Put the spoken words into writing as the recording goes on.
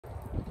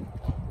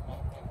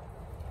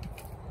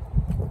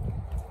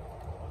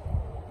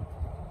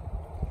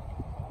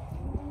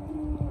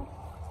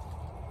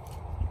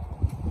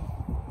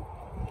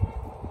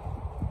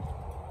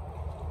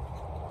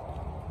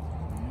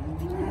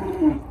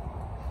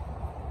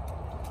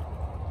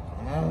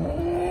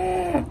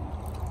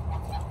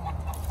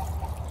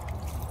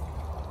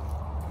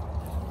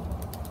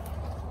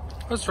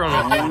What's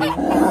wrong with you?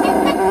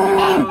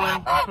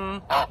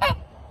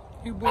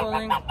 You boiling? You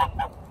boiling?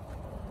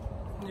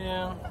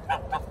 Yeah.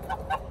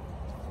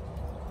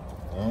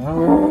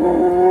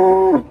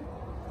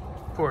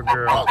 Poor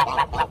girl.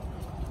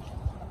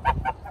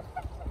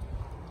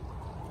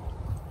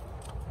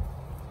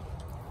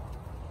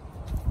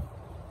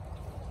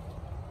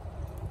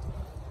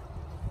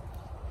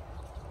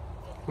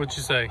 What'd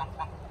you say?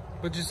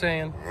 What you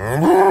saying?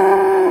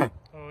 Oh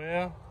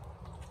yeah?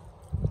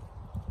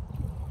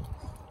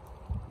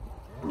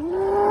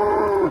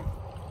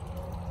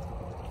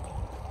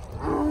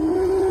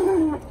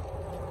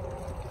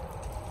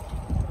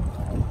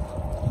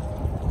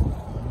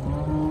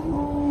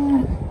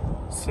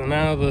 So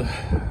now the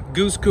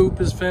goose coop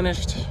is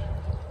finished.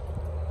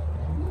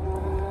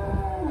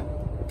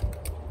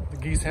 The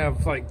geese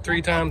have like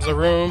 3 times the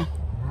room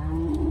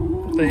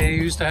they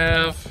used to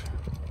have.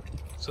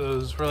 So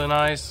it's really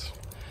nice.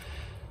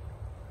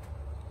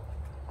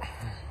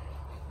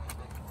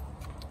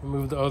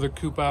 Move the other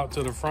coop out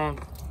to the front,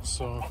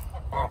 so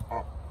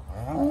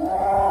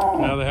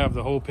now they have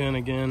the whole pen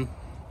again.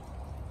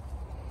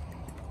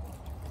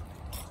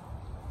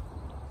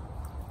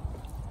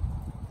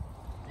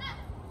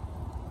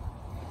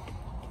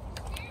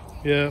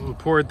 Yeah, and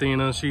poor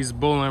Athena, she's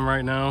bulling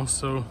right now,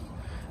 so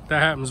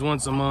that happens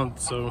once a month,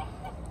 so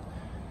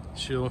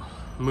she'll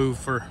move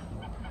for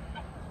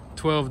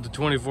 12 to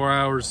 24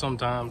 hours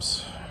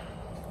sometimes.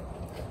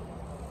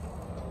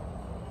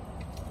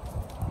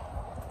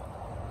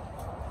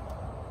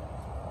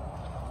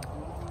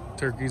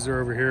 Turkeys are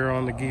over here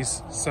on the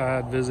geese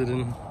side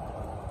visiting.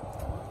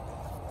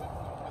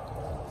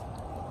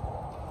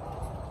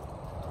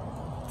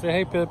 Say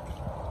hey, Pip.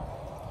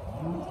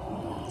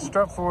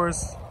 Strut for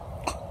us.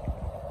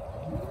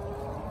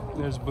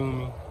 There's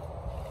Boomy.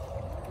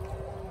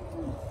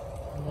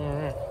 All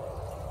right.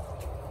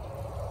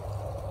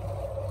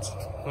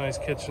 Nice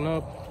catching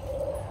up.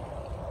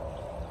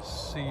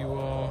 See you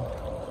all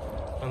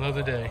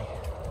another day.